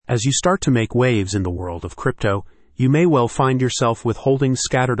As you start to make waves in the world of crypto, you may well find yourself with holdings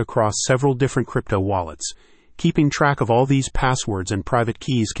scattered across several different crypto wallets. Keeping track of all these passwords and private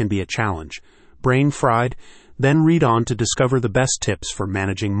keys can be a challenge. Brain fried? Then read on to discover the best tips for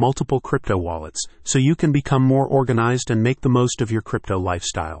managing multiple crypto wallets so you can become more organized and make the most of your crypto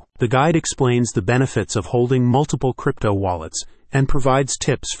lifestyle. The guide explains the benefits of holding multiple crypto wallets and provides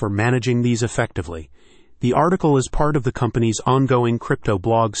tips for managing these effectively. The article is part of the company's ongoing crypto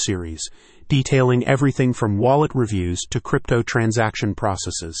blog series, detailing everything from wallet reviews to crypto transaction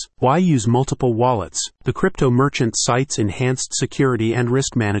processes. Why use multiple wallets? The crypto merchant cites enhanced security and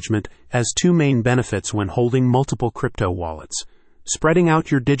risk management as two main benefits when holding multiple crypto wallets. Spreading out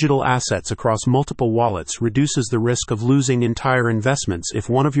your digital assets across multiple wallets reduces the risk of losing entire investments if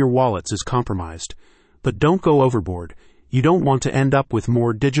one of your wallets is compromised. But don't go overboard. You don't want to end up with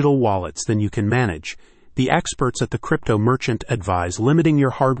more digital wallets than you can manage. The experts at the crypto merchant advise limiting your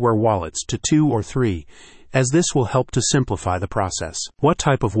hardware wallets to 2 or 3, as this will help to simplify the process. What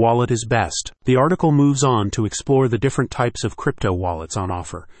type of wallet is best? The article moves on to explore the different types of crypto wallets on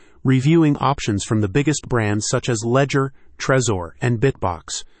offer, reviewing options from the biggest brands such as Ledger, Trezor, and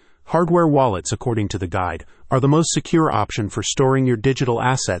Bitbox. Hardware wallets, according to the guide, are the most secure option for storing your digital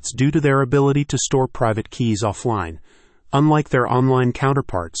assets due to their ability to store private keys offline. Unlike their online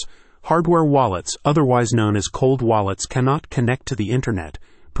counterparts, hardware wallets, otherwise known as cold wallets, cannot connect to the internet,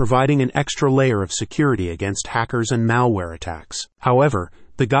 providing an extra layer of security against hackers and malware attacks. However,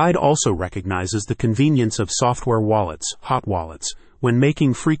 the guide also recognizes the convenience of software wallets, hot wallets, when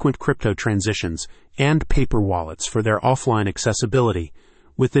making frequent crypto transitions, and paper wallets for their offline accessibility.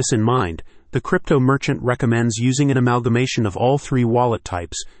 With this in mind, the crypto merchant recommends using an amalgamation of all three wallet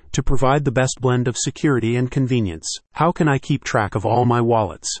types to provide the best blend of security and convenience. How can I keep track of all my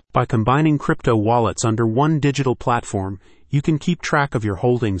wallets? By combining crypto wallets under one digital platform, you can keep track of your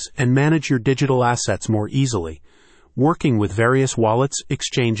holdings and manage your digital assets more easily. Working with various wallets,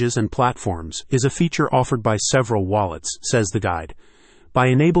 exchanges, and platforms is a feature offered by several wallets, says the guide. By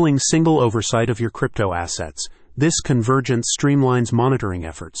enabling single oversight of your crypto assets, this convergence streamlines monitoring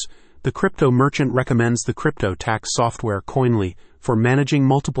efforts. The crypto merchant recommends the crypto tax software Koinly for managing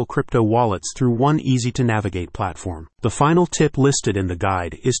multiple crypto wallets through one easy-to-navigate platform. The final tip listed in the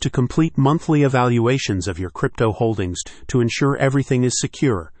guide is to complete monthly evaluations of your crypto holdings to ensure everything is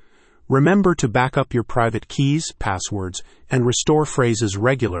secure. Remember to back up your private keys, passwords, and restore phrases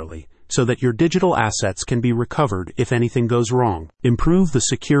regularly so that your digital assets can be recovered if anything goes wrong. Improve the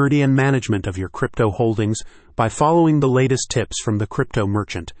security and management of your crypto holdings by following the latest tips from the crypto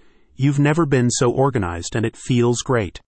merchant. You've never been so organized, and it feels great.